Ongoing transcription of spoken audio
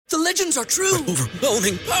The legends are true.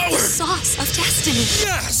 Overwhelming power! Sauce of destiny.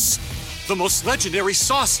 Yes! The most legendary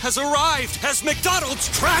sauce has arrived as McDonald's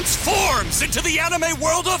transforms into the anime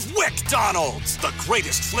world of WickDonald's. The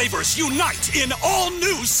greatest flavors unite in all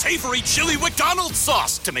new savory chili McDonald's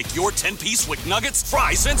sauce to make your 10-piece Wick Nuggets,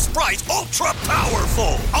 fries, and Sprite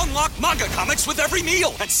ultra-powerful. Unlock manga comics with every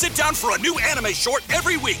meal and sit down for a new anime short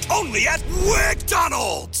every week only at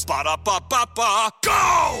WickDonald's. Ba-da-ba-ba-ba,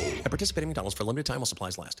 go! At participating McDonald's for a limited time while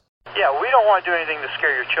supplies last. Yeah, we don't want to do anything to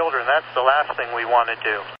scare your children. That's the last thing we want to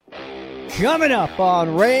do. Coming up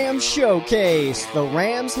on Rams Showcase, the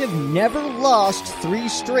Rams have never lost 3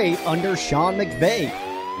 straight under Sean McVay.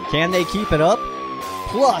 Can they keep it up?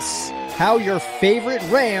 Plus, how your favorite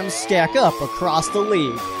Rams stack up across the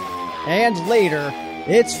league. And later,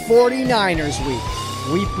 it's 49ers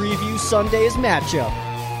week. We preview Sunday's matchup.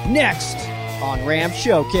 Next on Rams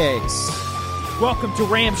Showcase. Welcome to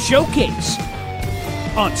Rams Showcase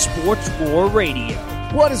on Sports War Radio.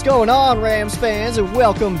 What is going on, Rams fans, and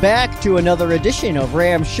welcome back to another edition of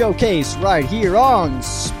Rams Showcase right here on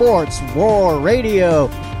Sports War Radio.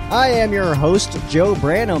 I am your host, Joe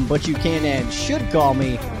Branham, but you can and should call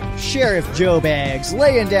me Sheriff Joe Bags,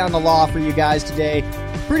 laying down the law for you guys today.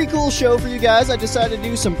 Pretty cool show for you guys. I decided to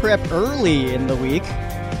do some prep early in the week,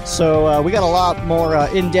 so we got a lot more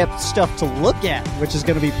in-depth stuff to look at, which is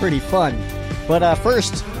going to be pretty fun. But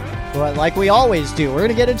first, well, like we always do, we're going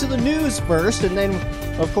to get into the news first, and then,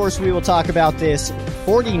 of course, we will talk about this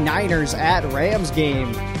 49ers at Rams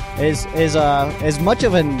game as much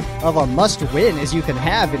of a must-win as you can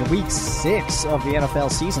have in Week 6 of the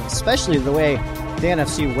NFL season, especially the way the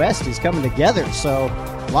NFC West is coming together. So,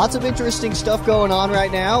 lots of interesting stuff going on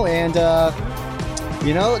right now, and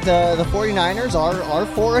you know, the 49ers are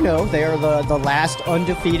 4-0. They are the last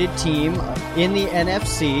undefeated team in the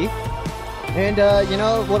NFC. And, you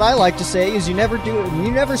know, what I like to say is you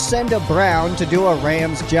never send a Brown to do a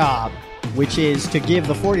Rams job, which is to give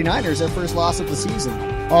the 49ers their first loss of the season.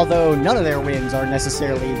 Although none of their wins are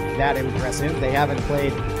necessarily that impressive. They haven't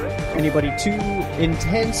played anybody too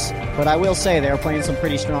intense, but I will say they're playing some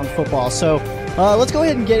pretty strong football. So, let's go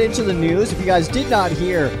ahead and get into the news. If you guys did not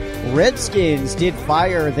hear, Redskins did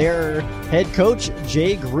fire their head coach,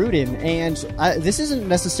 Jay Gruden. And this isn't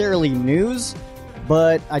necessarily news,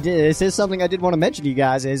 but this is something I did want to mention to you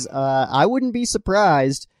guys, is I wouldn't be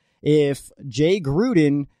surprised if Jay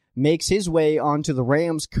Gruden makes his way onto the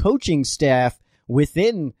Rams coaching staff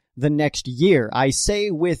within the next year. I say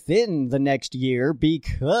within the next year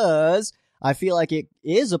because I feel like it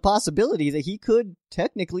is a possibility that he could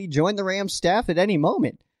technically join the Rams staff at any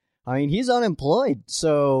moment. I mean, he's unemployed,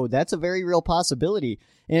 so that's a very real possibility.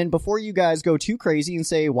 And before you guys go too crazy and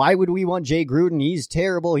say, why would we want Jay Gruden? He's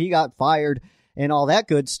terrible. He got fired. And all that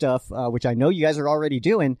good stuff, which I know you guys are already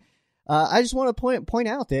doing. I just want to point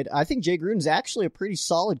out that I think Jay Gruden's actually a pretty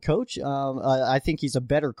solid coach. I think he's a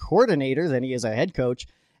better coordinator than he is a head coach.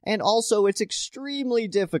 And also, it's extremely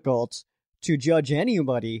difficult to judge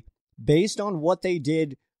anybody based on what they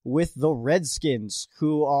did with the Redskins,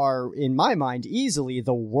 who are, in my mind, easily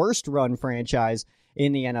the worst run franchise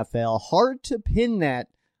in the NFL. Hard to pin that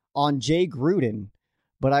on Jay Gruden.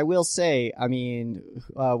 But I will say, I mean,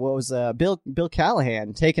 Bill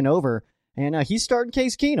Callahan taking over, and he's starting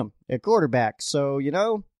Case Keenum at quarterback. So, you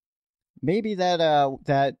know, maybe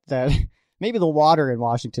that maybe the water in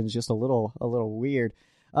Washington is just a little weird.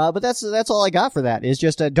 But that's all I got for that. Is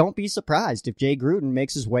just don't be surprised if Jay Gruden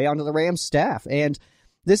makes his way onto the Rams staff. And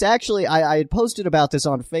this actually, I had posted about this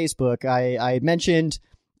on Facebook. I had mentioned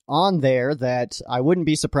on there that I wouldn't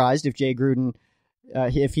be surprised if Jay Gruden,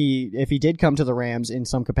 if he did come to the Rams in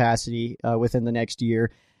some capacity within the next year.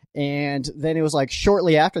 And then it was like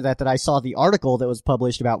shortly after that I saw the article that was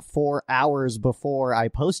published about 4 hours before I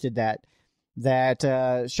posted that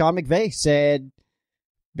Sean McVay said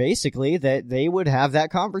basically that they would have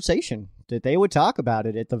that conversation, that they would talk about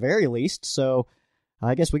it at the very least. So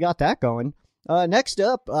I guess we got that going. Next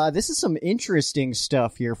up, this is some interesting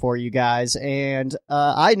stuff here for you guys, and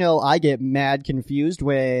I know I get mad confused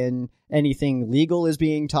when anything legal is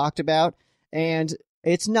being talked about, and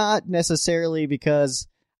it's not necessarily because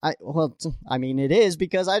it is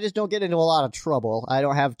because I just don't get into a lot of trouble. I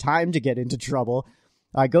don't have time to get into trouble.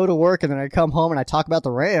 I go to work, and then I come home, and I talk about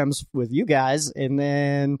the Rams with you guys, and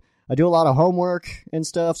then I do a lot of homework and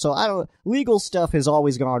stuff, so legal stuff has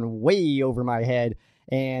always gone way over my head.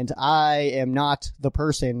 And I am not the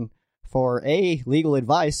person for legal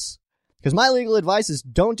advice, because my legal advice is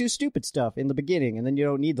don't do stupid stuff in the beginning, and then you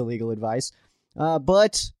don't need the legal advice.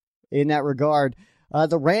 But in that regard,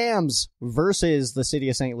 the Rams versus the city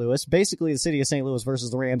of St. Louis, basically the city of St. Louis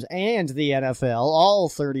versus the Rams and the NFL, all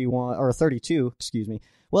 32,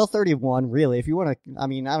 Well, 31, really. If you want to, I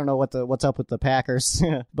mean, I don't know what's up with the Packers,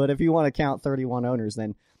 but if you want to count 31 owners,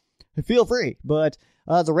 then feel free. But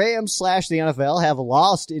the Rams / the NFL have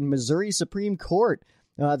lost in Missouri Supreme Court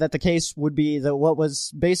that the case would be that what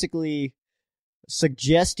was basically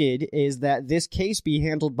suggested is that this case be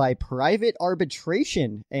handled by private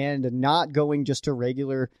arbitration and not going just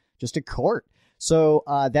to court. So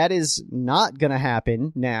that is not going to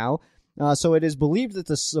happen now. So it is believed that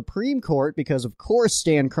the Supreme Court, because of course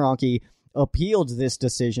Stan Kroenke appealed this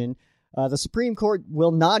decision, the Supreme Court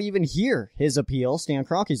will not even hear his appeal, Stan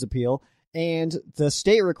Kroenke's appeal, and the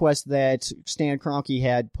state request that Stan Kroenke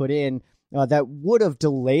had put in that would have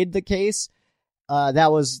delayed the case,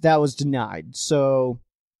 that was denied. So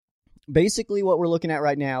basically what we're looking at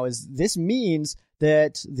right now is this means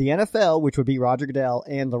that the NFL, which would be Roger Goodell,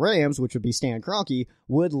 and the Rams, which would be Stan Kroenke,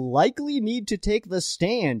 would likely need to take the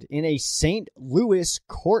stand in a St. Louis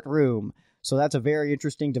courtroom. So that's a very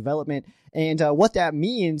interesting development. And what that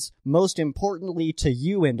means, most importantly to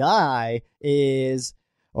you and I, is,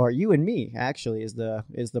 or you and me, actually, is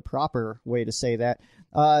the proper way to say that,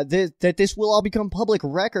 that this will all become public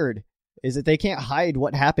record. Is that they can't hide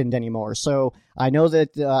what happened anymore. So I know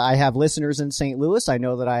that I have listeners in St. Louis. I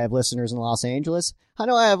know that I have listeners in Los Angeles. I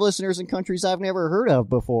know I have listeners in countries I've never heard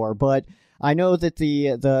of before. But I know that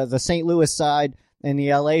the St. Louis side and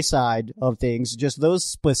the LA side of things, just those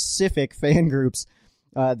specific fan groups,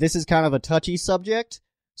 this is kind of a touchy subject.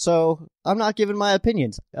 So I'm not giving my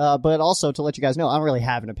opinions. But also to let you guys know, I don't really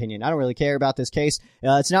have an opinion. I don't really care about this case.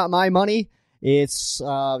 It's not my money. It's,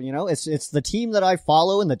 it's the team that I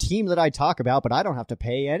follow and the team that I talk about, but I don't have to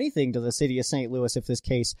pay anything to the city of St. Louis if this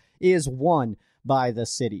case is won by the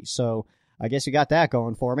city. So I guess you got that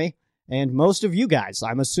going for me. And most of you guys,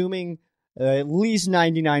 I'm assuming at least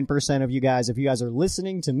 99% of you guys, if you guys are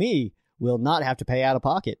listening to me, will not have to pay out of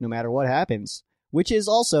pocket no matter what happens, which is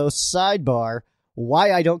also, sidebar,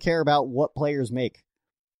 why I don't care about what players make.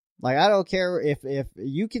 Like, I don't care if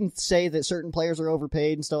you can say that certain players are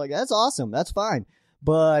overpaid and stuff like that. That's awesome. That's fine.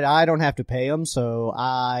 But I don't have to pay them, so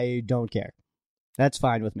I don't care. That's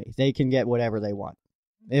fine with me. They can get whatever they want.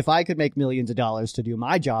 If I could make millions of dollars to do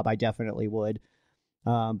my job, I definitely would.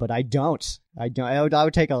 But I don't. It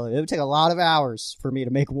would take a lot of hours for me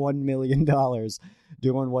to make $1 million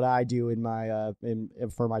doing what I do in my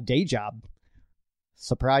for my day job.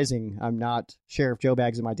 Surprising, I'm not Sheriff Joe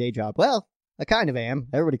Bags in my day job. Well, I kind of am.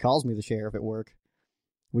 Everybody calls me the sheriff at work,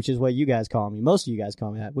 which is what you guys call me. Most of you guys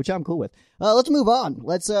call me that, which I'm cool with. Let's move on.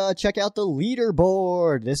 Let's check out the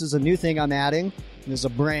leaderboard. This is a new thing I'm adding. This is a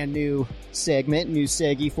brand new segment, new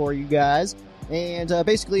seggy for you guys. And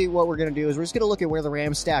basically what we're going to do is we're just going to look at where the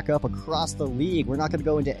Rams stack up across the league. We're not going to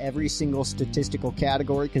go into every single statistical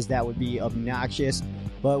category because that would be obnoxious.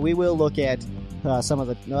 But we will look at some of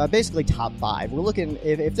the basically top 5. We're looking,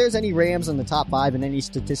 if there's any Rams in the top 5 in any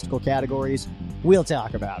statistical categories, we'll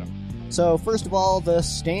talk about them. So first of all, the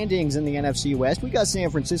standings in the NFC West. We got San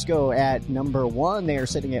Francisco at number 1. They are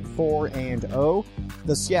sitting at 4-0.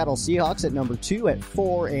 The Seattle Seahawks at number 2 at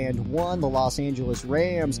 4-1. The Los Angeles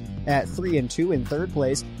Rams at 3-2 in third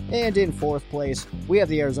place. And in fourth place, we have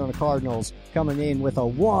the Arizona Cardinals coming in with a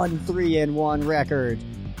 1-3-1 record.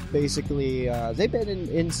 Basically, they've been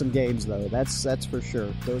in some games, though. That's for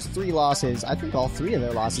sure. Those 3 losses, I think all 3 of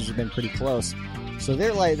their losses have been pretty close. So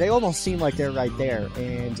they almost seem like they're right there.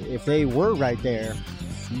 And if they were right there,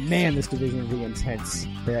 man, this division would be intense.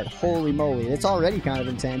 But holy moly, it's already kind of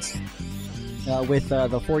intense with the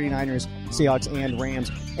 49ers, Seahawks, and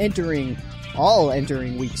Rams entering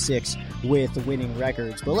Week 6 with winning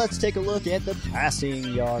records. But let's take a look at the passing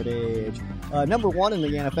yardage. Number 1 in the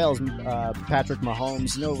NFL is Patrick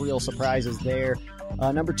Mahomes. No real surprises there.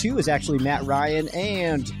 Number 2 is actually Matt Ryan,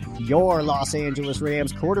 and your Los Angeles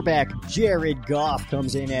Rams quarterback Jared Goff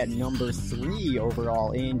comes in at number 3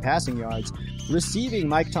 overall in passing yards. Receiving,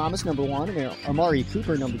 Mike Thomas, number 1, and Amari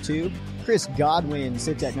Cooper, number 2. Chris Godwin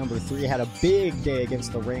sits at number 3, had a big day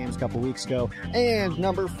against the Rams a couple weeks ago. And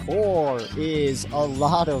number 4 is a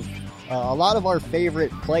lot of our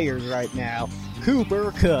favorite players right now,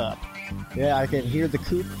 Cooper Kupp. Yeah, I can hear the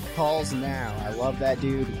Coop calls now. I love that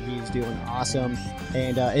dude. He's doing awesome.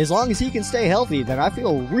 And as long as he can stay healthy, then I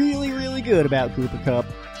feel really, really good about Cooper Kupp,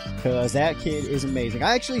 because that kid is amazing.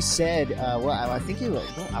 I actually said, I want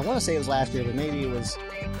to say it was last year, but maybe it was,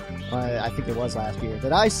 I think it was last year,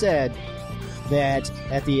 that I said that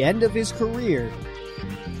at the end of his career,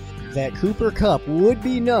 that Cooper Kupp would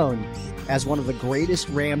be known as one of the greatest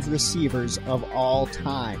Rams receivers of all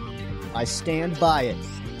time. I stand by it.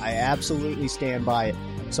 I absolutely stand by it.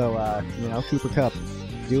 So, Cooper Kupp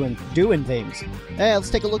doing things. Hey, let's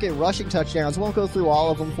take a look at rushing touchdowns. Won't go through all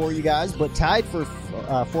of them for you guys, but tied for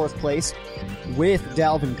fourth place with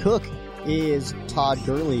Dalvin Cook is Todd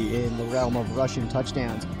Gurley in the realm of rushing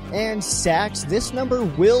touchdowns. And sacks, this number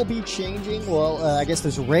will be changing. Well, I guess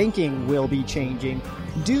this ranking will be changing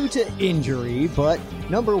due to injury, but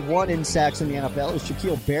number 1 in sacks in the NFL is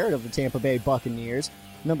Shaquille Barrett of the Tampa Bay Buccaneers.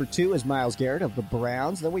 Number 2 is Myles Garrett of the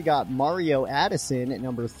Browns. Then we got Mario Addison at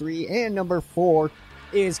number 3, and number 4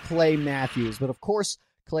 is Clay Matthews. But of course,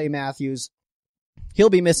 Clay Matthews,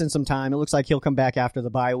 he'll be missing some time. It looks like he'll come back after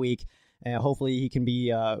the bye week. Hopefully he can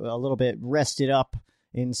be a little bit rested up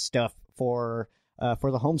and stuff for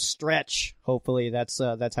the home stretch. Hopefully that's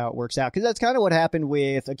how it works out. Because that's kind of what happened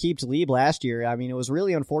with Aqib Talib last year. I mean, it was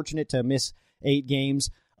really unfortunate to miss 8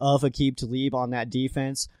 games of Aqib Talib on that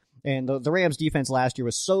defense. And the Rams defense last year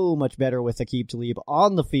was so much better with Aqib Talib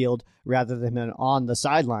on the field rather than on the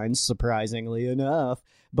sidelines, surprisingly enough.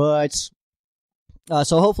 But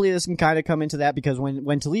so hopefully this can kind of come into that, because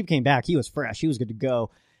when Talib came back, he was fresh. He was good to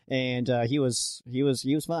go. And he was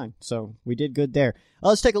fine. So we did good there.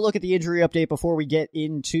 Let's take a look at the injury update before we get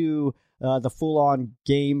into the full-on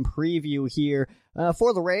game preview here.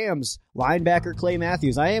 For the Rams, linebacker Clay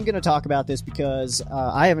Matthews. I am going to talk about this because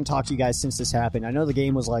I haven't talked to you guys since this happened. I know the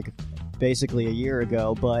game was like basically a year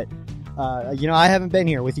ago, but I haven't been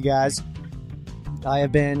here with you guys. I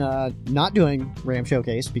have been not doing Ram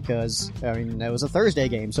Showcase because, I mean, it was a Thursday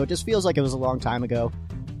game, so it just feels like it was a long time ago.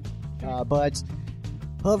 But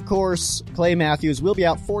of course, Clay Matthews will be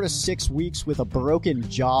out 4 to 6 weeks with a broken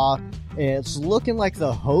jaw. It's looking like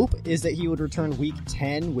the hope is that he would return week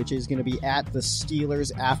 10, which is going to be at the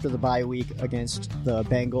Steelers after the bye week against the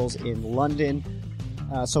Bengals in London.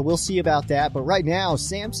 So we'll see about that. But right now,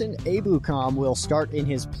 Samson Ebukam will start in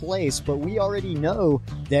his place. But we already know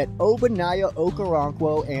that Ogbonnaya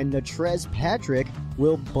Okoronkwo and Natrez Patrick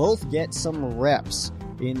will both get some reps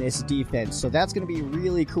in this defense. So that's going to be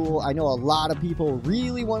really cool. I know a lot of people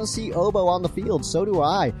really want to see Obo on the field. So do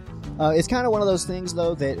I. It's kind of one of those things,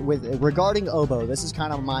 though, that regarding Obo, this is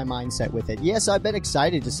kind of my mindset with it. Yes, I've been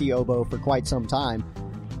excited to see Obo for quite some time.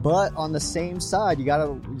 But on the same side, you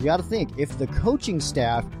gotta think, if the coaching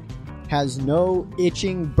staff has no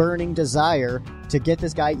itching, burning desire to get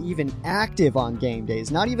this guy even active on game days,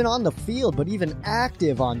 not even on the field, but even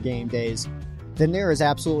active on game days, then there is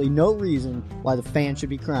absolutely no reason why the fans should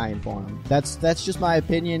be crying for him. That's just my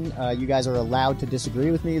opinion. You guys are allowed to disagree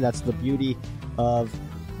with me. That's the beauty of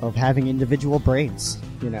having individual brains.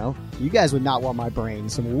 You guys would not want my brain.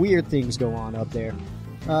 Some weird things go on up there.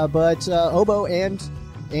 But Obo and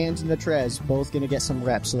Natrez both going to get some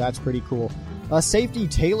reps, so that's pretty cool. Safety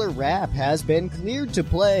Taylor Rapp has been cleared to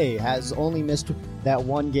play, has only missed that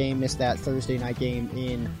one game, missed that Thursday night game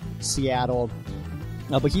in Seattle.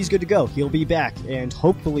 But he's good to go. He'll be back, and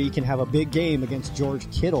hopefully can have a big game against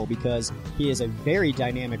George Kittle, because he is a very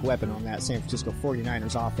dynamic weapon on that San Francisco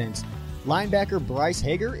 49ers offense. Linebacker Bryce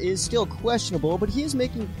Hager is still questionable, but he is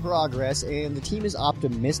making progress, and the team is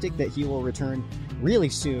optimistic that he will return really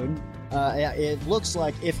soon. It looks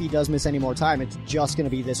like if he does miss any more time, it's just going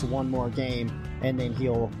to be this one more game, and then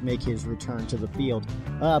he'll make his return to the field.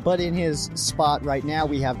 But in his spot right now,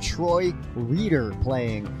 we have Troy Reeder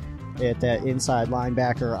playing at that inside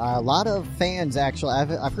linebacker. A lot of fans, actually,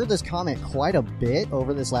 I've heard this comment quite a bit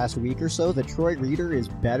over this last week or so, that Troy Reeder is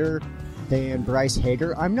better than Bryce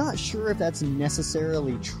Hager. I'm not sure if that's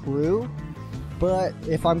necessarily true, but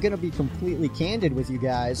if I'm going to be completely candid with you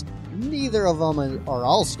guys, neither of them are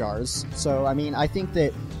all-stars. So, I mean, I think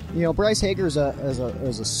that, Bryce Hager is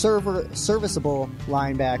a serviceable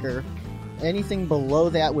linebacker. Anything below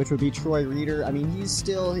that, which would be Troy Reeder, I mean, he's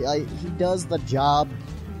still, he does the job,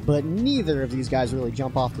 but neither of these guys really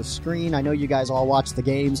jump off the screen. I know you guys all watch the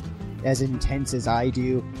games as intense as I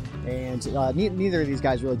do, and neither of these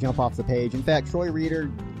guys really jump off the page. In fact, Troy Reeder,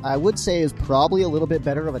 I would say, is probably a little bit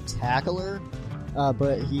better of a tackler,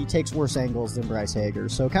 but he takes worse angles than Bryce Hager.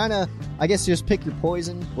 So kind of, I guess, just pick your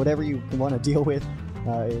poison. Whatever you want to deal with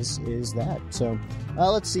is that. So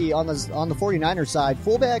let's see. On the 49ers side,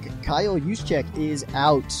 fullback Kyle Juszczyk is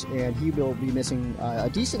out, and he will be missing a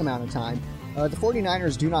decent amount of time. The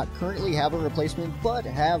 49ers do not currently have a replacement, but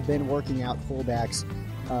have been working out fullbacks.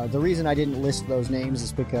 The reason I didn't list those names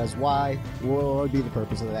is because why? What would be the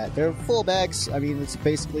purpose of that? They're fullbacks. I mean, it's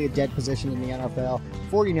basically a dead position in the NFL.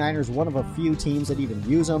 49ers, one of a few teams that even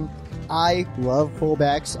use them. I love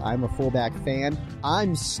fullbacks. I'm a fullback fan.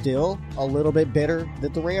 I'm still a little bit bitter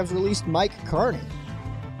that the Rams released Mike Carney.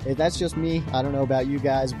 That's just me. I don't know about you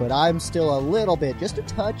guys, but I'm still a little bit, just a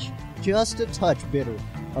touch bitter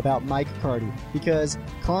about Mike Carney, because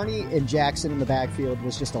Carney and Jackson in the backfield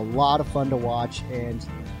was just a lot of fun to watch. And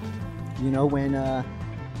when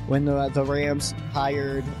when the Rams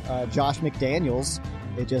hired Josh McDaniels,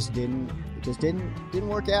 it just didn't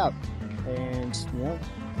work out. And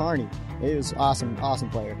Carney, it was awesome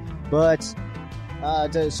player, but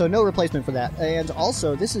so no replacement for that. And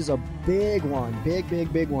also, this is a big one,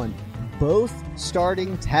 big one. Both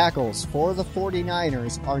starting tackles for the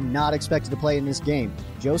 49ers are not expected to play in this game.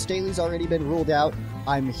 Joe Staley's already been ruled out.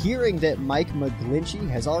 I'm hearing that Mike McGlinchey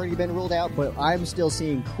has already been ruled out, but I'm still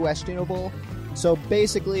seeing questionable. So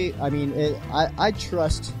basically, I mean, I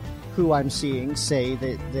trust who I'm seeing say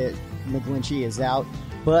that McGlinchey is out,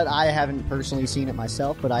 but I haven't personally seen it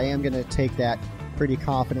myself, but I am going to take that pretty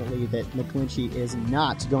confidently that McGlinchey is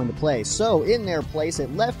not going to play. So in their place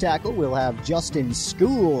at left tackle, we'll have Justin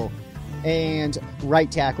School. And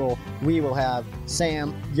right tackle, we will have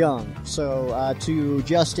Sam Young. So to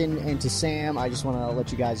Justin and to Sam, I just want to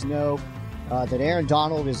let you guys know that Aaron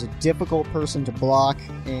Donald is a difficult person to block,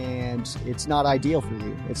 and it's not ideal for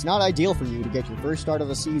you. It's not ideal for you to get your first start of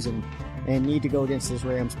the season and need to go against this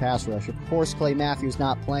Rams pass rush. Of course, Clay Matthews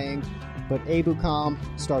not playing, but Ebukam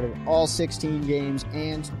started all 16 games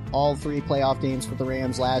and all 3 playoff games for the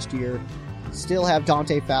Rams last year. Still have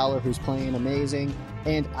Dante Fowler, who's playing amazing.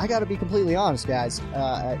 And I got to be completely honest, guys.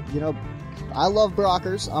 I love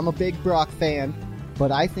Brockers. I'm a big Brock fan.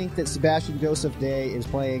 But I think that Sebastian Joseph Day is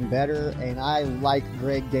playing better, and I like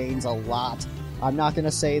Greg Gaines a lot. I'm not going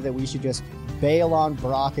to say that we should just bail on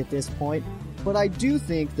Brock at this point, but I do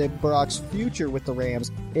think that Brock's future with the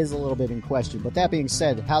Rams is a little bit in question. But that being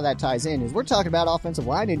said, how that ties in is we're talking about offensive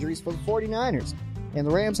line injuries for the 49ers. And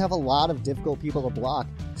the Rams have a lot of difficult people to block,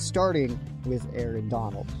 starting with Aaron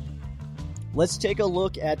Donald. Let's take a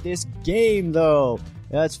look at this game, though.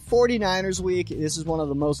 It's 49ers week. This is one of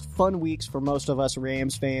the most fun weeks for most of us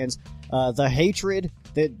Rams fans. The hatred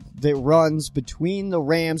that runs between the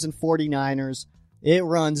Rams and 49ers, it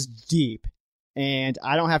runs deep. And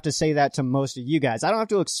I don't have to say that to most of you guys. I don't have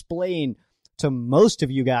to explain to most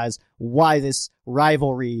of you guys why this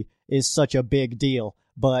rivalry is such a big deal.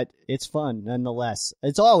 But it's fun nonetheless.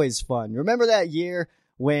 It's always fun. Remember that year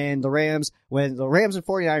when the Rams and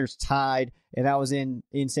 49ers tied, and that was in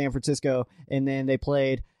San Francisco, and then they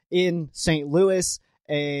played in St. Louis,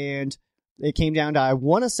 and it came down to, I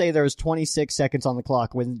want to say there was 26 seconds on the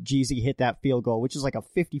clock when Jeezy hit that field goal, which is like a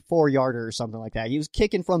 54-yarder or something like that. He was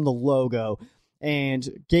kicking from the logo and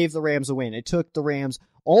gave the Rams a win. It took the Rams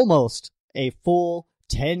almost a full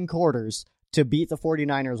 10 quarters to beat the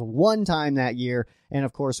 49ers one time that year, and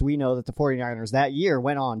of course we know that the 49ers that year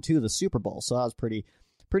went on to the Super Bowl, so that was pretty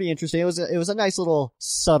interesting. It was a nice little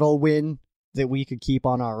subtle win that we could keep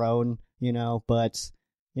on our own, but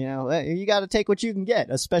you got to take what you can get,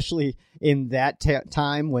 especially in that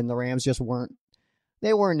time when the Rams just weren't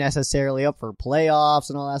necessarily up for playoffs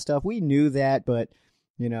and all that stuff. We knew that, but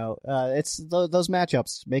it's those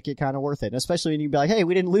matchups make it kind of worth it, and especially when you be like, hey,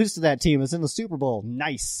 we didn't lose to that team, it's in the Super Bowl,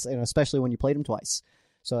 nice, and especially when you played them twice.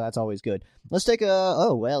 So that's always good. Let's take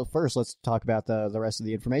first let's talk about the rest of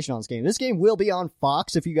the information on this game. This game will be on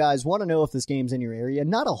Fox if you guys want to know if this game's in your area.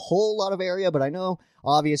 Not a whole lot of area, but I know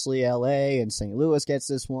obviously LA and St. Louis gets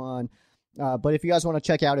this one. But if you guys want to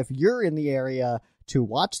check out if you're in the area to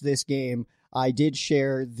watch this game, I did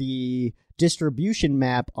share the distribution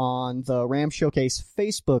map on the Ram Showcase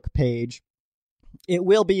Facebook page. It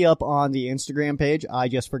will be up on the Instagram page. I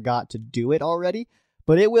just forgot to do it already,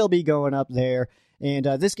 but it will be going up there. And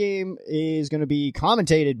this game is going to be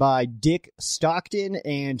commentated by Dick Stockton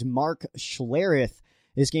and Mark Schlereth.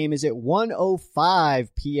 This game is at 1:05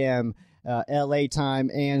 p.m. LA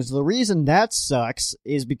time. And the reason that sucks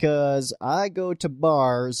is because I go to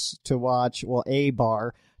bars to watch, a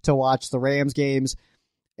bar to watch the Rams games.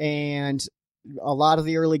 And a lot of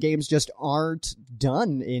the early games just aren't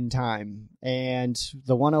done in time. And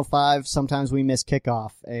the 1:05, sometimes we miss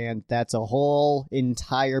kickoff, and that's a whole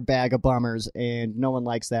entire bag of bummers, and no one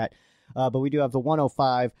likes that. But we do have the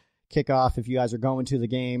 1:05 kickoff if you guys are going to the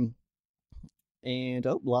game. And,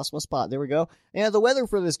 lost my spot. There we go. And the weather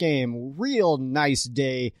for this game, real nice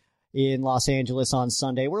day in Los Angeles on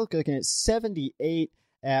Sunday. We're looking at 78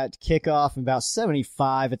 at kickoff and about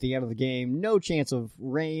 75 at the end of the game. No chance of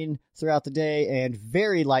rain throughout the day and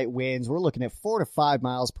very light winds. We're looking at 4 to 5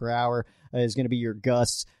 miles per hour is going to be your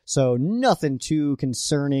gusts. So nothing too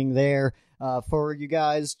concerning there for you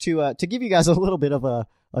guys to give you guys a little bit of a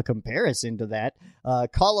comparison to that.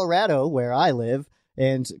 Colorado, where I live,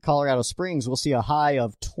 and Colorado Springs will see a high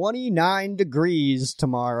of 29 degrees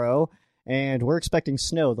tomorrow, and we're expecting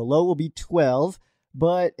snow. The low will be 12.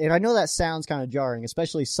 And I know that sounds kind of jarring,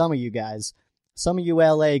 especially some of you guys, some of you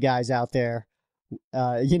LA guys out there.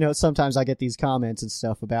 Sometimes I get these comments and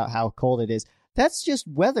stuff about how cold it is. that's just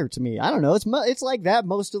weather to me. I don't know. It's like that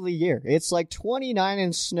most of the year. It's like 29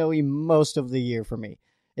 and snowy most of the year for me.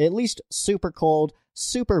 At least super cold,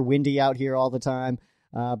 super windy out here all the time.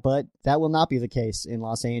 But that will not be the case in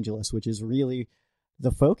Los Angeles, which is really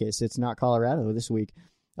the focus. It's not Colorado this week.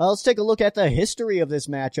 Let's take a look at the history of this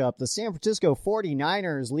matchup. The San Francisco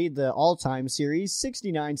 49ers lead the all-time series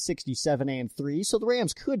 69-67-3, so the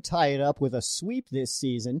Rams could tie it up with a sweep this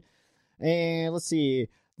season. And let's see,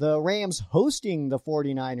 the Rams hosting the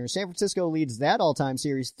 49ers. San Francisco leads that all-time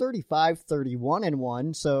series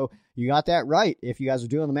 35-31-1, so you got that right. If you guys are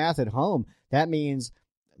doing the math at home, that means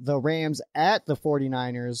the Rams at the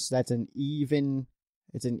 49ers,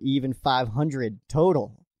 it's an even 500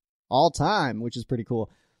 total all-time, which is pretty cool.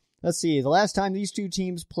 Let's see, the last time these two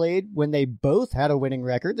teams played when they both had a winning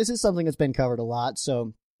record, this is something that's been covered a lot,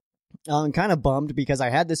 so I'm kind of bummed because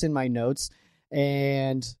I had this in my notes,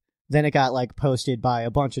 and then it got posted by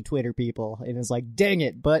a bunch of Twitter people, and it's like, dang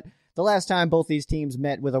it. But the last time both these teams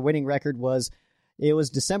met with a winning record was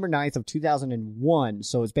December 9th of 2001,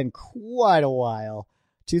 so it's been quite a while.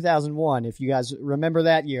 2001, if you guys remember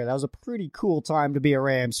that year, that was a pretty cool time to be a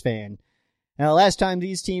Rams fan. Now, last time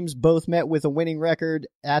these teams both met with a winning record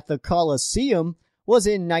at the Coliseum was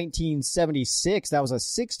in 1976. That was a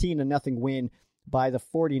 16-0 win by the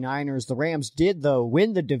 49ers. The Rams did, though,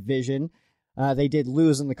 win the division. They did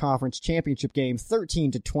lose in the conference championship game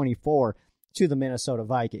 13-24 to the Minnesota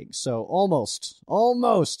Vikings. So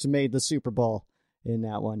almost made the Super Bowl in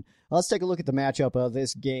that one. Let's take a look at the matchup of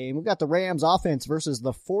this game. We've got the Rams offense versus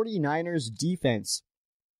the 49ers defense.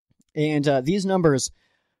 And these numbers,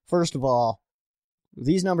 first of all,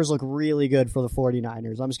 these numbers look really good for the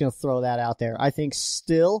 49ers. I'm just going to throw that out there. I think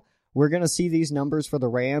still we're going to see these numbers for the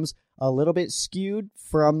Rams a little bit skewed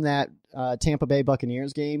from that Tampa Bay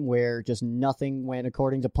Buccaneers game where just nothing went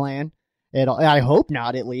according to plan. I hope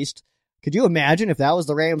not, at least. Could you imagine if that was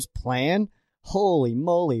the Rams' plan? Holy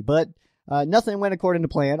moly. But nothing went according to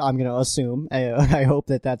plan, I'm going to assume. I hope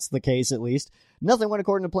that that's the case, at least. Nothing went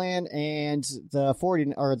according to plan, and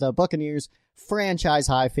the Buccaneers franchise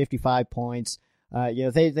high 55 points.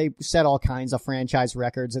 They set all kinds of franchise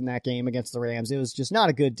records in that game against the Rams. It was just not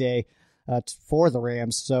a good day for the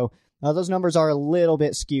Rams. So those numbers are a little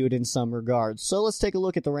bit skewed in some regards. So let's take a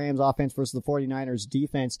look at the Rams offense versus the 49ers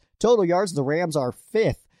defense. Total yards, the Rams are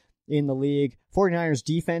 5th in the league. 49ers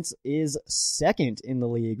defense is 2nd in the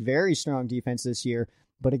league. Very strong defense this year.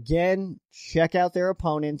 But again, check out their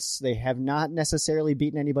opponents. They have not necessarily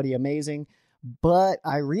beaten anybody amazing. But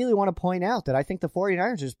I really want to point out that I think the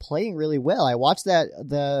 49ers is playing really well. I watched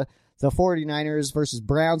the 49ers versus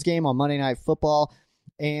Browns game on Monday Night Football,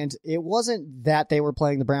 and it wasn't that they were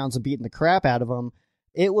playing the Browns and beating the crap out of them.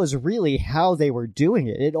 It was really how they were doing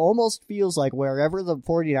it. It almost feels like wherever the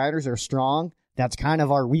 49ers are strong, that's kind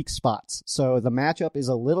of our weak spots. So the matchup is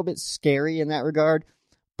a little bit scary in that regard.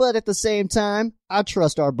 But at the same time, I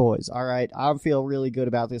trust our boys, all right? I feel really good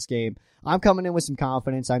about this game. I'm coming in with some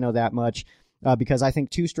confidence, I know that much. Because I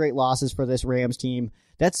think 2 straight losses for this Rams team,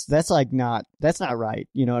 that's not right.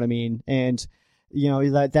 You know what I mean? And,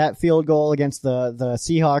 that field goal against the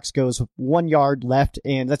Seahawks goes 1 yard left,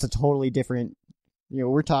 and that's a totally different,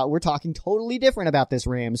 we're talking totally different about this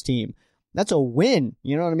Rams team. That's a win.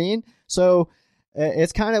 You know what I mean? So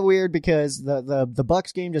it's kind of weird because the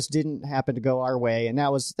Bucs game just didn't happen to go our way, and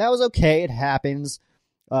that was okay. It happens.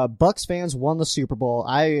 Bucs fans won the Super Bowl.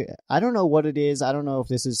 I don't know what it is. I don't know if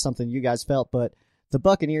this is something you guys felt, but the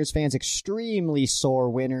Buccaneers fans extremely sore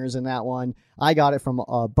winners in that one. I got it from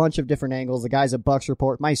a bunch of different angles. The guys at Bucs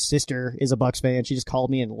Report, my sister is a Bucs fan. She just called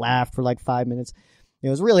me and laughed for 5 minutes. It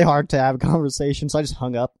was really hard to have a conversation, so I just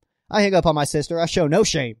hung up. I hung up on my sister. I show no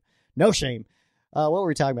shame. No shame. What were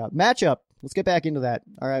we talking about? Matchup. Let's get back into that.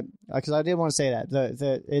 All right, because I did want to say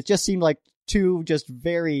that. It just seemed like 2 just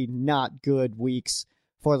very not good weeks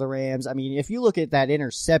for the Rams. I mean, if you look at that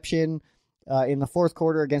interception in the 4th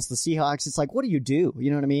quarter against the Seahawks, it's like, what do you do?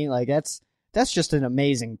 You know what I mean? That's just an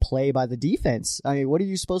amazing play by the defense. I mean, what are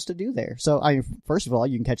you supposed to do there? So, first of all,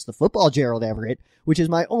 you can catch the football, Gerald Everett, which is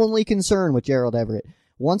my only concern with Gerald Everett.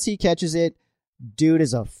 Once he catches it, dude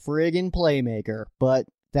is a friggin' playmaker, but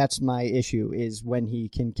that's my issue, is when he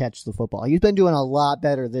can catch the football. He's been doing a lot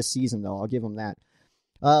better this season, though. I'll give him that.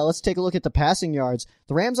 Let's take a look at the passing yards.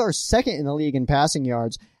 The Rams are 2nd in the league in passing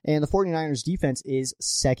yards, and the 49ers defense is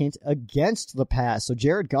 2nd against the pass. So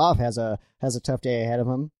Jared Goff has a tough day ahead of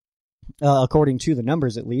him, according to the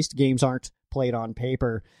numbers at least. Games aren't played on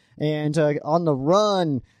paper. And on the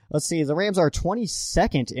run, let's see, the Rams are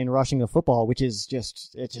 22nd in rushing the football, which is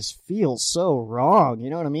it just feels so wrong.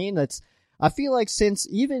 You know what I mean? I feel like since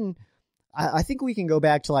even, I think we can go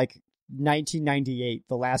back to 1998,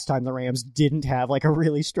 the last time the Rams didn't have like a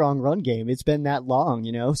really strong run game. It's been that long,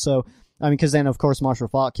 you know? So, I mean, because then, of course, Marshall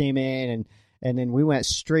Faulk came in, and then we went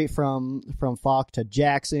straight from Faulk to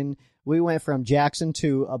Jackson. We went from Jackson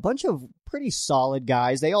to a bunch of pretty solid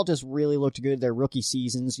guys. They all just really looked good their rookie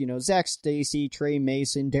seasons. You know, Zach Stacy, Trey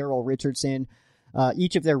Mason, Daryl Richardson.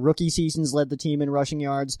 Each of their rookie seasons led the team in rushing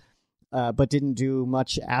yards, but didn't do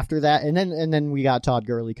much after that. And then we got Todd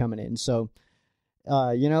Gurley coming in. So,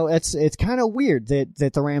 you know, it's kind of weird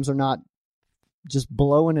that the Rams are not just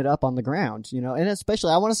blowing it up on the ground, you know, and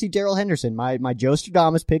especially I want to see Darrell Henderson. My Joe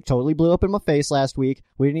Stradamus pick totally blew up in my face last week.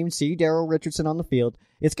 We didn't even see Daryl Richardson on the field.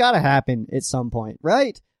 It's got to happen at some point,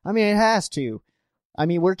 right? I mean, it has to. I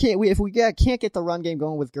mean, if we can't get the run game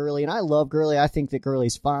going with Gurley, and I love Gurley, I think that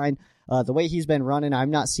Gurley's fine. The way he's been running, I'm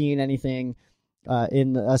not seeing anything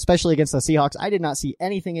especially against the Seahawks. I did not see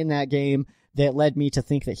anything in that game that led me to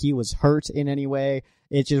think that he was hurt in any way.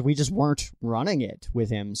 It's just we just weren't running it with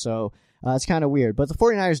him, so it's kind of weird. But the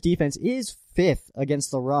 49ers defense is 5th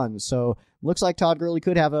against the run, so looks like Todd Gurley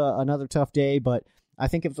could have another tough day, but I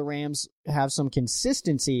think if the Rams have some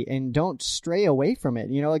consistency and don't stray away from it,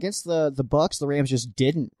 you know, against the Bucs, the Rams just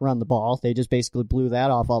didn't run the ball. They just basically blew that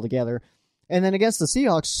off altogether. And then against the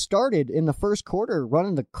Seahawks, started in the first quarter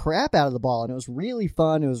running the crap out of the ball, and it was really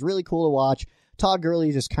fun. It was really cool to watch. Todd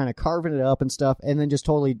Gurley just kind of carving it up and stuff, and then just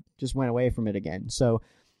totally just went away from it again. So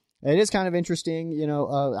it is kind of interesting. You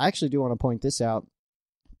know, I actually do want to point this out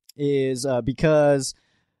is because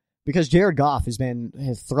Jared Goff has been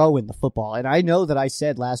throwing the football, and I know that I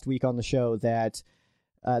said last week on the show that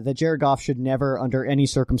Jared Goff should never, under any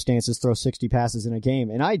circumstances, throw 60 passes in a game,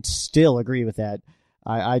 and I still agree with that.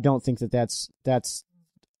 I don't think that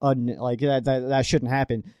shouldn't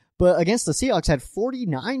happen. But against the Seahawks, had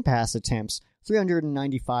 49 pass attempts,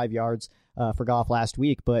 395 yards for Goff last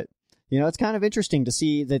week. But, you know, it's kind of interesting to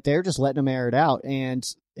see that they're just letting him air it out. And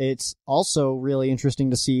it's also really interesting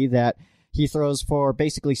to see that he throws for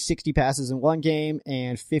basically 60 passes in one game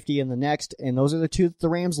and 50 in the next. And those are the two that the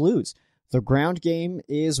Rams lose. The ground game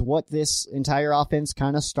is what this entire offense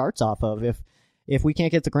kind of starts off of. If we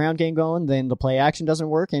can't get the ground game going, then the play action doesn't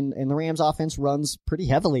work, and the Rams offense runs pretty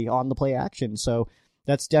heavily on the play action. So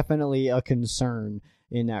that's definitely a concern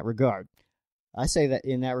in that regard. I say that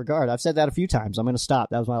in that regard. I've said that a few times. I'm going to stop.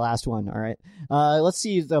 That was my last one. All right. Let's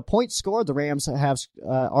see. The points scored, the Rams are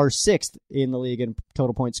 6th in the league in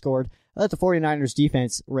total points scored. The 49ers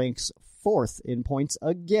defense ranks 4th in points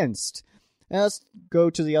against. Now let's go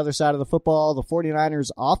to the other side of the football. The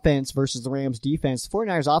 49ers offense versus the Rams defense. The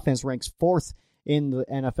 49ers offense ranks 4th in the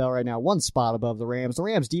NFL right now, one spot above the Rams. The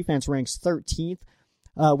Rams defense ranks 13th,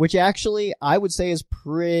 which actually I would say is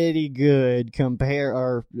pretty good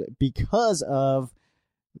because of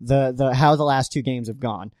the how the last two games have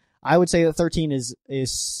gone. I would say that 13 is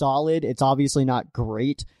solid. It's obviously not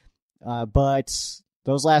great, but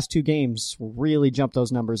those last two games really jumped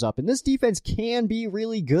those numbers up. And this defense can be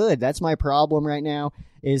really good. That's my problem right now,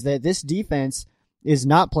 is that this defense is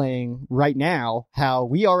not playing right now how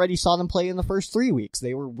we already saw them play in the first 3 weeks.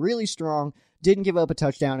 They were really strong, didn't give up a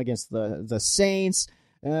touchdown against the Saints.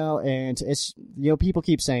 And it's, you know, people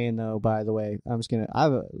keep saying, though, by the way, I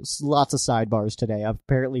have lots of sidebars today. I'm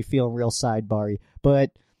apparently feeling real sidebar-y,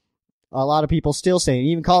 but a lot of people still saying,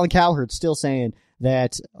 even Colin Cowherd's still saying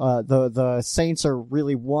that the Saints are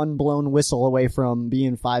really one blown whistle away from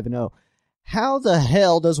being 5-0. How the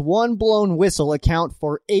hell does one blown whistle account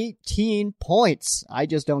for 18 points? I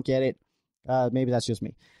just don't get it. Maybe that's just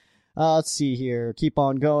me. Let's see here. Keep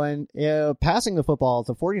on going. Passing the football,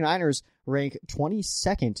 the 49ers rank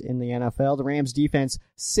 22nd in the NFL. The Rams defense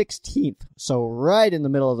 16th. So right in the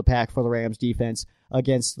middle of the pack for the Rams defense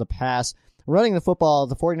against the pass. Running the football,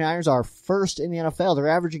 the 49ers are 1st in the NFL. They're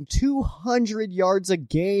averaging 200 yards a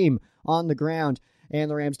game on the ground. And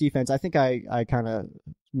the Rams defense, I think I kind of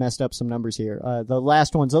messed up some numbers here. The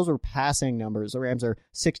last ones, those were passing numbers. The Rams are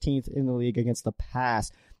 16th in the league against the pass,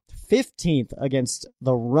 15th against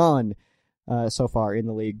the run so far in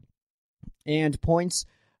the league. And points,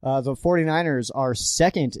 the 49ers are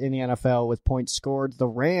 2nd in the NFL with points scored. The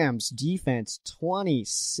Rams defense,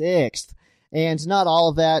 26th. And not all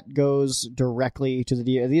of that goes directly to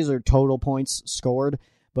these are total points scored,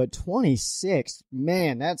 but 26th,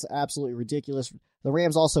 man, that's absolutely ridiculous. The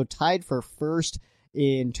Rams also tied for 1st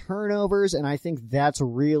in turnovers, and I think that's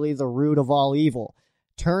really the root of all evil.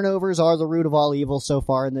 Turnovers are the root of all evil so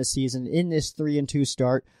far in this season, in this 3-2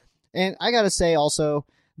 start. And I got to say also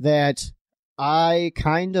that I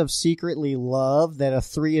kind of secretly love that a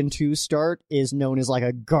 3-2 start is known as like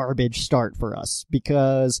a garbage start for us,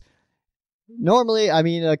 because normally, I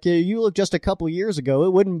mean, you look just a couple years ago,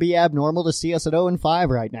 it wouldn't be abnormal to see us at 0-5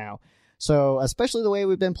 right now. So especially the way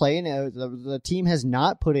we've been playing, the team has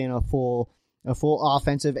not put in a full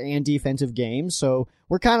offensive and defensive game. So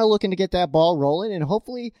we're kind of looking to get that ball rolling, and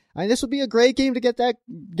hopefully, this would be a great game to get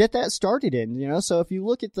that started in. So if you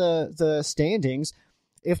look at the standings,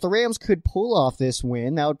 if the Rams could pull off this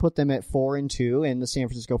win, that would put them at 4-2, and the San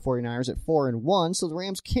Francisco 49ers at 4-1. So the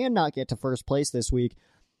Rams cannot get to first place this week.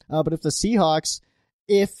 But if the Seahawks,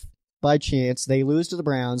 if by chance they lose to the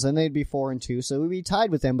Browns, then they'd be 4-2. So we'd be tied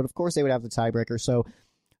with them, but of course they would have the tiebreaker. So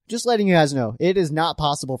just letting you guys know, it is not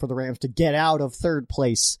possible for the Rams to get out of third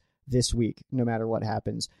place this week, no matter what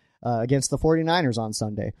happens against the 49ers on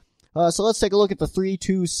Sunday. So let's take a look at the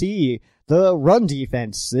 3-2C, the run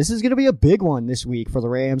defense. This is going to be a big one this week for the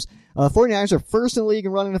Rams. 49ers are first in the league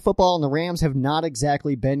in running the football, and the Rams have not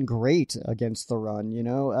exactly been great against the run,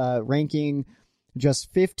 ranking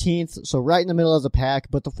just 15th, so right in the middle of the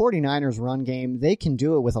pack. But the 49ers run game, they can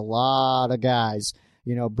do it with a lot of guys.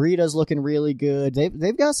 Breida's looking really good.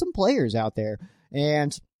 They've got some players out there,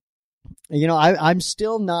 and I'm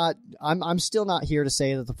still not here to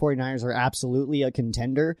say that the 49ers are absolutely a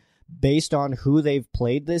contender based on who they've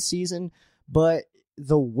played this season, but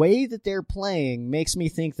the way that they're playing makes me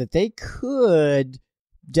think that they could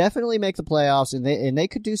definitely make the playoffs, and they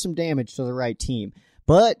could do some damage to the right team.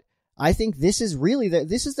 But I think this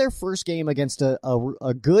is their first game against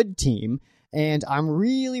a good team, and I'm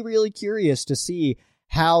really, really curious to see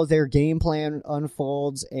how their game plan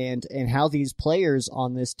unfolds and how these players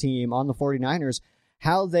on this team, on the 49ers,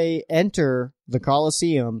 how they enter the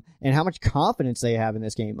Coliseum and how much confidence they have in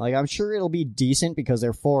this game. I'm sure it'll be decent because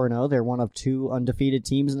they're 4-0. They're one of 2 undefeated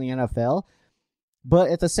teams in the NFL. But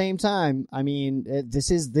at the same time,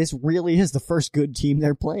 this really is the first good team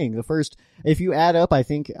they're playing. The first, if you add up, I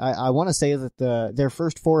think I want to say that their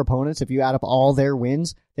first 4 opponents, if you add up all their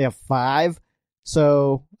wins, they have 5.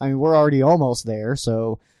 So we're already almost there.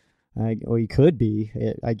 So we could be,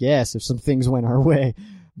 I guess, if some things went our way.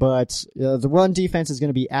 But the run defense is going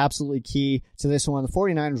to be absolutely key to this one. The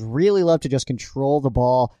 49ers really love to just control the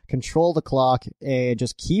ball, control the clock, and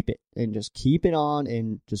just keep it on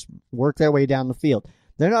and just work their way down the field.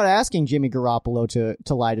 They're not asking Jimmy Garoppolo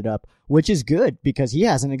to light it up, which is good because he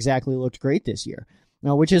hasn't exactly looked great this year.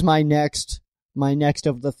 Now, which is my next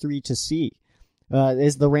of the 3 to see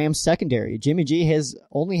is the Rams secondary. Jimmy G has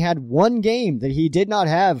only had 1 game that he did not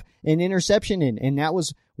have an interception in, and that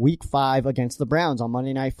was Week 5 against the Browns on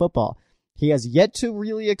Monday Night Football. He has yet to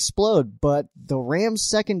really explode, but the Rams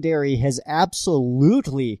secondary has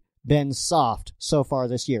absolutely been soft so far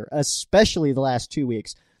this year, especially the last 2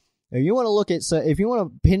 weeks. If you want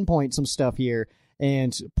to pinpoint some stuff here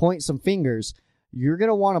and point some fingers, you're going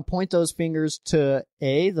to want to point those fingers to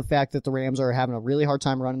the fact that the Rams are having a really hard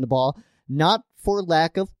time running the ball, not for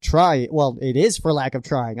lack of trying. Well, it is for lack of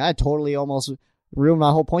trying. I totally almost ruined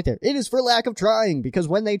my whole point there. It is for lack of trying, because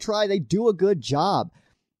when they try, they do a good job.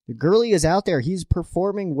 Gurley is out there. He's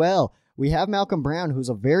performing well. We have Malcolm Brown, who's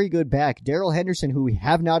a very good back. Darrell Henderson, who we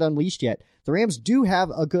have not unleashed yet. The Rams do have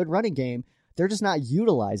a good running game. They're just not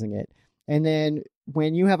utilizing it. And then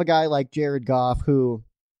when you have a guy like Jared Goff, who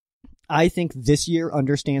I think this year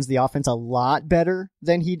understands the offense a lot better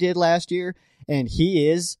than he did last year, and he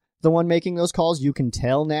is the one making those calls. You can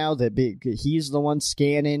tell now that he's the one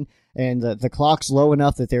scanning, and the clock's low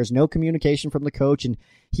enough that there's no communication from the coach, and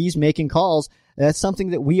he's making calls. That's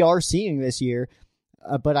something that we are seeing this year,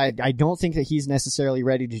 but I don't think that he's necessarily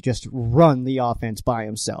ready to just run the offense by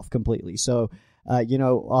himself completely. So,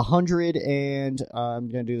 100 and I'm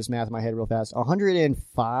going to do this math in my head real fast.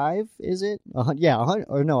 105, is it?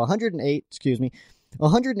 108, excuse me.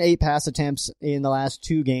 108 pass attempts in the last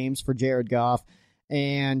 2 games for Jared Goff.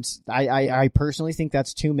 And I personally think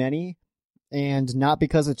that's too many, and not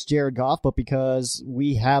because it's Jared Goff, but because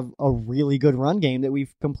we have a really good run game that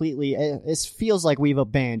we've it feels like we've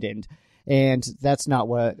abandoned, and that's not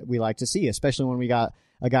what we like to see, especially when we got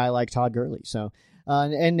a guy like Todd Gurley. So,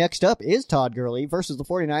 and next up is Todd Gurley versus the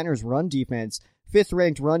 49ers run defense, 5th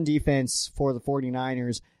ranked run defense for the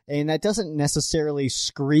 49ers, and that doesn't necessarily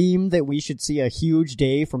scream that we should see a huge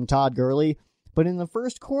day from Todd Gurley. But in the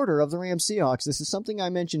first quarter of the Rams Seahawks, this is something I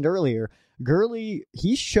mentioned earlier. Gurley,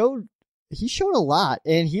 he showed a lot,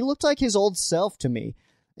 and he looked like his old self to me.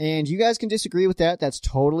 And you guys can disagree with that. That's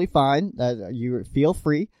totally fine. You feel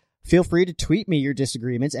free to tweet me your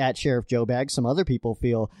disagreements at Sheriff Joe Bag. Some other people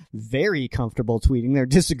feel very comfortable tweeting their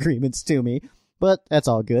disagreements to me, but that's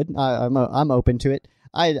all good. I'm open to it.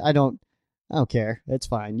 I don't care. It's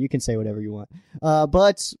fine. You can say whatever you want.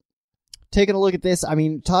 But taking a look at this,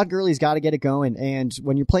 Todd Gurley's got to get it going, and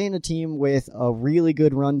when you're playing a team with a really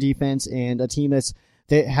good run defense and a team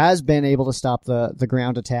that has been able to stop the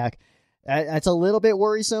ground attack, That's a little bit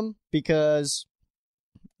worrisome because,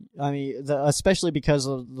 I mean, especially because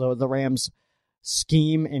of the Rams'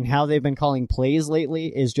 scheme and how they've been calling plays lately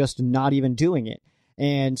is just not even doing it.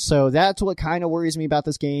 And so that's what kind of worries me about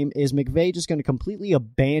this game is McVay just going to completely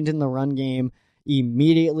abandon the run game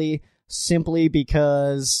immediately simply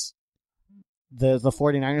because the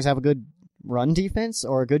 49ers have a good run defense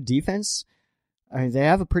or a good defense. I mean, they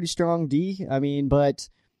have a pretty strong D. I mean, but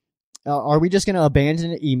are we just going to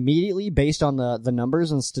abandon it immediately based on the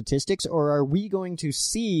numbers and statistics, or are we going to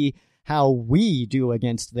see how we do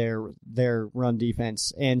against their run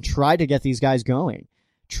defense and try to get these guys going?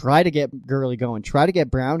 Try to get Gurley going. Try to get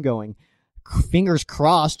Brown going. Fingers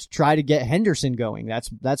crossed, try to get Henderson going.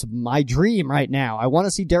 That's my dream right now. I want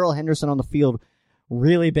to see Darrell Henderson on the field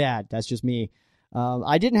really bad. That's just me.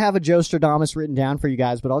 I didn't have a Joe Stradamus written down for you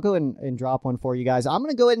guys, but I'll go ahead and drop one for you guys. I'm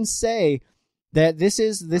going to go ahead and say that this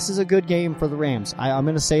is a good game for the Rams. I'm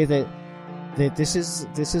going to say that this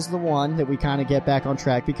is the one that we kind of get back on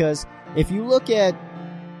track, because if you look at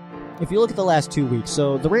the last 2 weeks,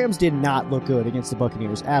 so the Rams did not look good against the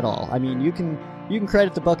Buccaneers at all. I mean, you can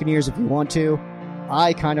credit the Buccaneers if you want to.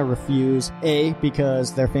 I kind of refuse,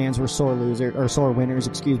 because their fans were sore winners,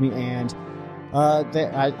 and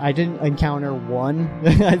I didn't encounter one.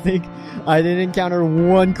 I think I didn't encounter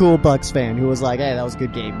one cool Bucs fan who was like, "Hey, that was a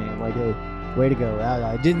good game, man. Like, hey, way to go.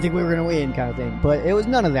 I didn't think we were going to win," kind of thing. But it was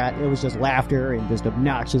none of that. It was just laughter and just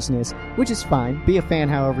obnoxiousness, which is fine. Be a fan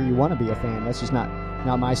however you want to be a fan. That's just not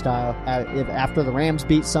my style. If after the Rams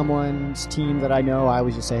beat someone's team that I know, I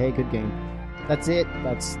always just say, "Hey, good game." That's it.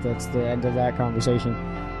 That's the end of that conversation.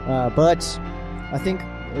 But I think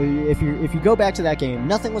if you go back to that game,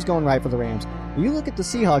 nothing was going right for the Rams. You look at the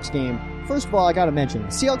Seahawks game. First of all, I got to mention, the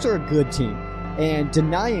Seahawks are a good team, and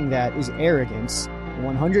denying that is arrogance.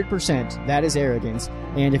 100%, that is arrogance.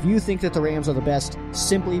 And if you think that the Rams are the best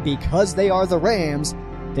simply because they are the Rams,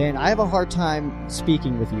 then I have a hard time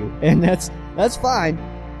speaking with you, and that's fine.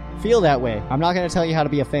 Feel that way. I'm not going to tell you how to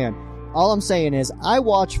be a fan. All I'm saying is I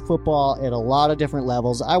watch football at a lot of different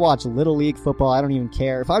levels. I watch Little League football. I don't even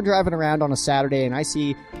care. If I'm driving around on a Saturday and I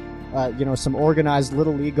see some organized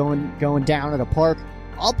Little League going down at a park,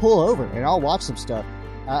 I'll pull over and I'll watch some stuff.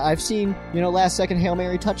 I've seen, last second Hail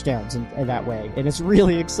Mary touchdowns in that way, and it's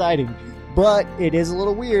really exciting. But it is a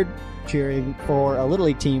little weird cheering for a Little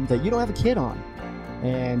League team that you don't have a kid on.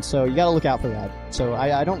 And so you got to look out for that. So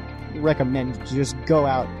I don't recommend you just go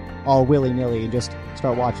out all willy-nilly and just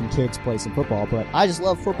start watching kids play some football. But I just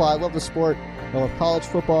love football. I love the sport. I love college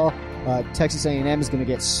football. Texas A&M is going to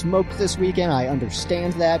get smoked this weekend. I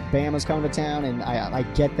understand that. Bama's coming to town, and I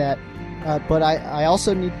get that. But I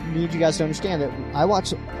also need you guys to understand that I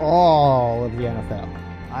watch all of the NFL.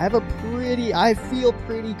 I feel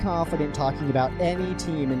pretty confident talking about any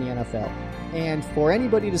team in the NFL. And for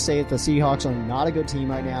anybody to say that the Seahawks are not a good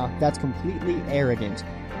team right now, that's completely arrogant.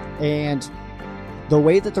 And the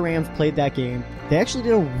way that the Rams played that game, they actually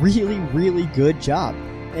did a really, really good job.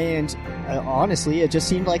 And honestly, it just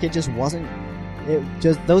seemed like it just wasn't.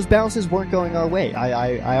 Those bounces weren't going our way.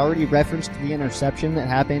 I already referenced the interception that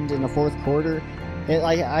happened in the fourth quarter.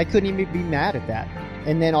 I couldn't even be mad at that.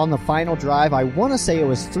 And then on the final drive, I want to say it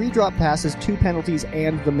was 3 drop passes, 2 penalties,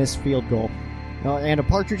 and the missed field goal. And a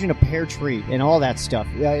partridge in a pear tree and all that stuff.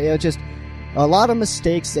 It was just a lot of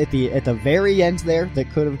mistakes at the very end there that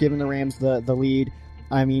could have given the Rams the lead.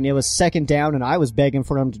 I mean, it was second down, and I was begging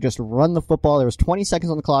for them to just run the football. There was 20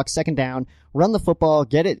 seconds on the clock, second down, run the football,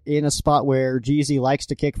 get it in a spot where Jeezy likes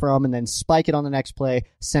to kick from, and then spike it on the next play,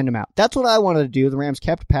 send him out. That's what I wanted to do. The Rams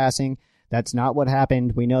kept passing. That's not what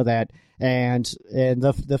happened. We know that. And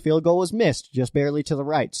the field goal was missed, just barely to the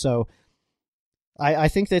right. So I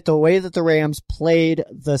think that the way that the Rams played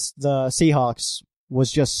the Seahawks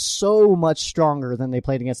was just so much stronger than they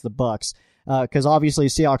played against the Bucs. Because obviously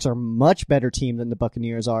Seahawks are a much better team than the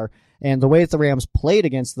Buccaneers are. And the way that the Rams played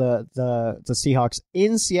against the Seahawks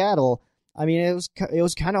in Seattle, I mean, it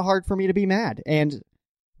was kind of hard for me to be mad. And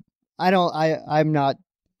I'm not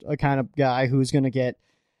a kind of guy who's going to get,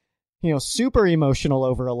 super emotional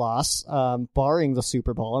over a loss, barring the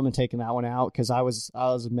Super Bowl. I'm taking that one out because I was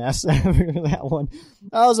a mess after that one.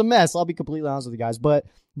 I was a mess. I'll be completely honest with you guys. But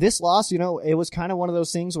this loss, it was kind of one of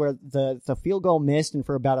those things where the field goal missed, and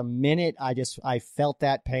for about a minute, I felt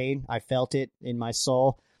that pain. I felt it in my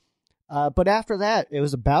soul. But after that, it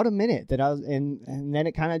was about a minute that and then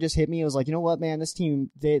it kind of just hit me. It was like, you know what, man, this team,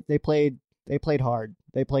 they played hard.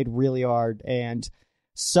 They played really hard, and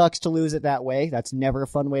sucks to lose it that way. That's never a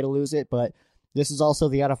fun way to lose it, but this is also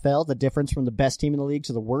the NFL. The difference from the best team in the league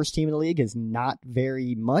to the worst team in the league is not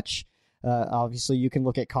very much. Obviously, you can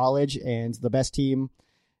look at college, and the best team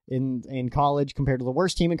in college compared to the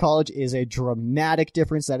worst team in college is a dramatic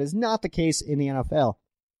difference. That is not the case in the NFL.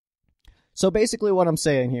 So basically what I'm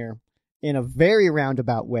saying here, in a very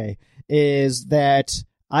roundabout way, is that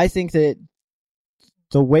I think that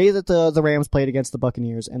the way that the Rams played against the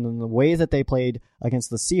Buccaneers and then the way that they played against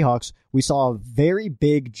the Seahawks, we saw a very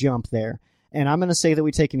big jump there. And I'm going to say that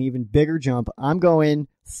we take an even bigger jump. I'm going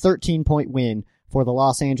 13-point win for the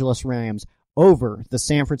Los Angeles Rams over the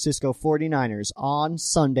San Francisco 49ers on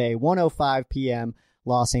Sunday, 1:05 p.m.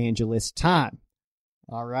 Los Angeles time.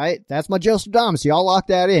 All right, that's my Joseph Domus. Y'all lock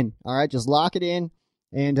that in. All right, just lock it in.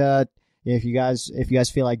 And if you guys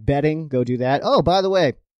feel like betting, go do that. Oh, by the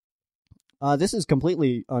way, this is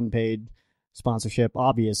completely unpaid sponsorship,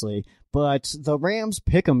 obviously, but the Rams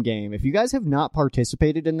Pick'em game, if you guys have not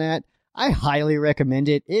participated in that, I highly recommend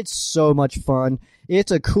it. It's so much fun.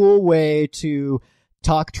 It's a cool way to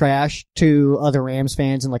talk trash to other Rams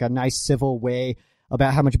fans in like a nice civil way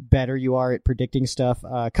about how much better you are at predicting stuff.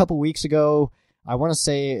 A couple weeks ago, I want to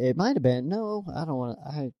say it might have been,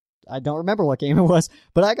 I don't remember what game it was,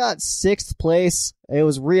 but I got 6th place. It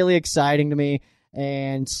was really exciting to me.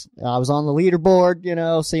 And I was on the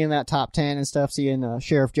leaderboard, seeing that top 10 and stuff, seeing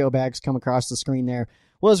Sheriff Joe Bags come across the screen there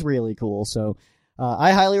was really cool. So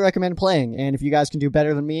I highly recommend playing. And if you guys can do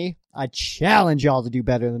better than me, I challenge y'all to do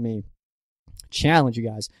better than me. Challenge you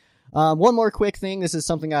guys. One more quick thing. This is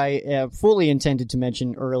something I fully intended to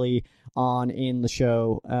mention early on in the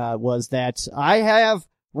show, was that I have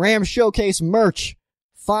Ram Showcase merch.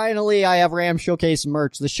 Finally, I have Ram Showcase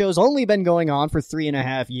merch. The show's only been going on for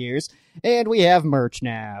 3.5 years, and we have merch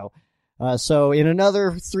now. So in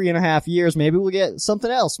another 3.5 years, maybe we'll get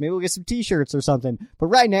something else. Maybe we'll get some t-shirts or something. But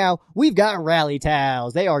right now, we've got rally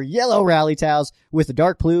towels. They are yellow rally towels with the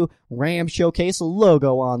dark blue Ram Showcase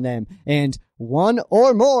logo on them. And one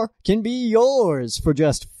or more can be yours for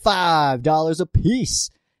just $5 a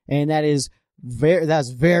piece. And that's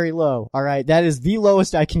very low. All right. That is the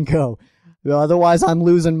lowest I can go. Otherwise, I'm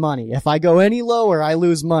losing money. If I go any lower, I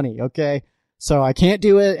lose money. Okay. So I can't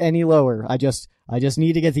do it any lower. I just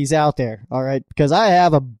need to get these out there. All right. Because I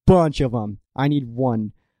have a bunch of them. I need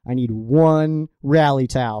one rally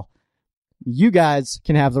towel. You guys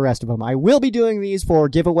can have the rest of them. I will be doing these for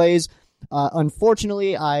giveaways.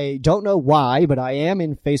 Unfortunately, I don't know why, but I am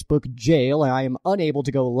in Facebook jail and I am unable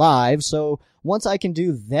to go live. So once I can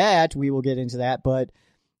do that, we will get into that. But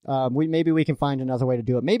maybe we can find another way to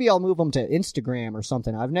do it. Maybe I'll move them to Instagram or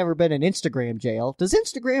something. I've never been in Instagram jail. Does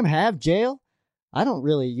Instagram have jail? I don't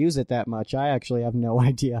really use it that much. I actually have no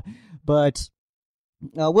idea. But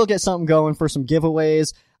we'll get something going for some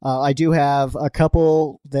giveaways. I do have a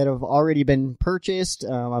couple that have already been purchased.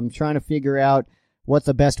 I'm trying to figure out what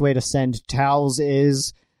the best way to send towels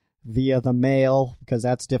is via the mail, because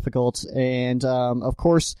that's difficult. And, of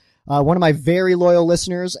course, one of my very loyal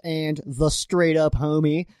listeners and the straight up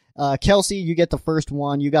homie, Kelsey, you get the first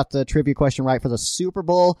one. You got the trivia question right for the Super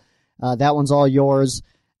Bowl. That one's all yours.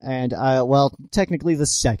 And, technically the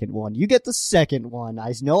second one. You get the second one.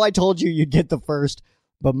 I know I told you you'd get the first,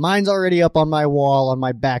 but mine's already up on my wall, on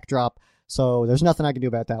my backdrop, so there's nothing I can do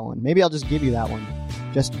about that one. Maybe I'll just give you that one.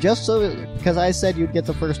 Just so, because I said you'd get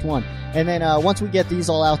the first one. And then, once we get these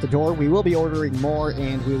all out the door, we will be ordering more,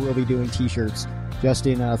 and we will be doing t-shirts just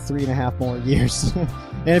in 3.5 more years.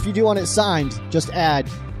 And if you do want it signed, just add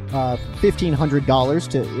 $1,500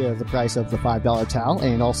 to the price of the $5 towel,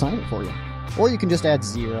 and I'll sign it for you. Or you can just add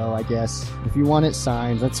 0, I guess. If you want it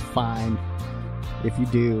signed, that's fine. If you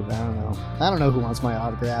do, I don't know. I don't know who wants my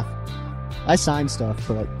autograph. I sign stuff,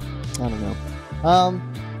 but I don't know.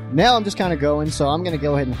 Now I'm just kind of going, so I'm going to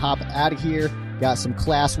go ahead and hop out of here. Got some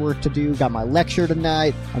classwork to do. Got my lecture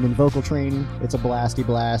tonight. I'm in vocal training. It's a blasty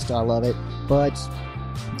blast. I love it. But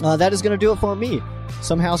that is going to do it for me.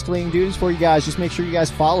 Some house cleaning duties for you guys. Just make sure you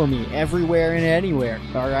guys follow me everywhere and anywhere.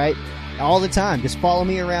 All right? All the time. Just follow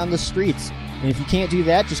me around the streets. And if you can't do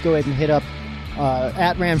that, just go ahead and hit up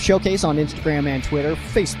at Ram Showcase on Instagram and Twitter,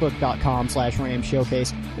 facebook.com/Ram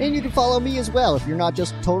Showcase. And you can follow me as well. If you're not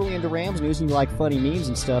just totally into Rams news and you like funny memes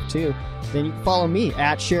and stuff too, then you can follow me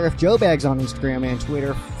at Sheriff Joe Bags on Instagram and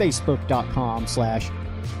Twitter,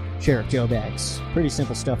 facebook.com/Sheriff Joe Bags. Pretty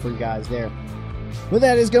simple stuff for you guys there. Well,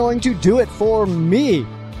 that is going to do it for me.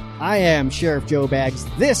 I am Sheriff Joe Bags.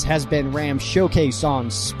 This has been Ram Showcase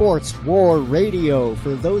on Sports War Radio.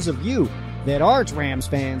 For those of you that aren't Rams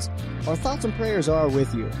fans, our thoughts and prayers are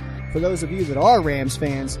with you. For those of you that are Rams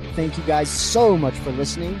fans, thank you guys so much for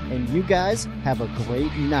listening, and you guys have a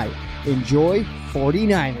great night. Enjoy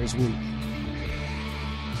 49ers week.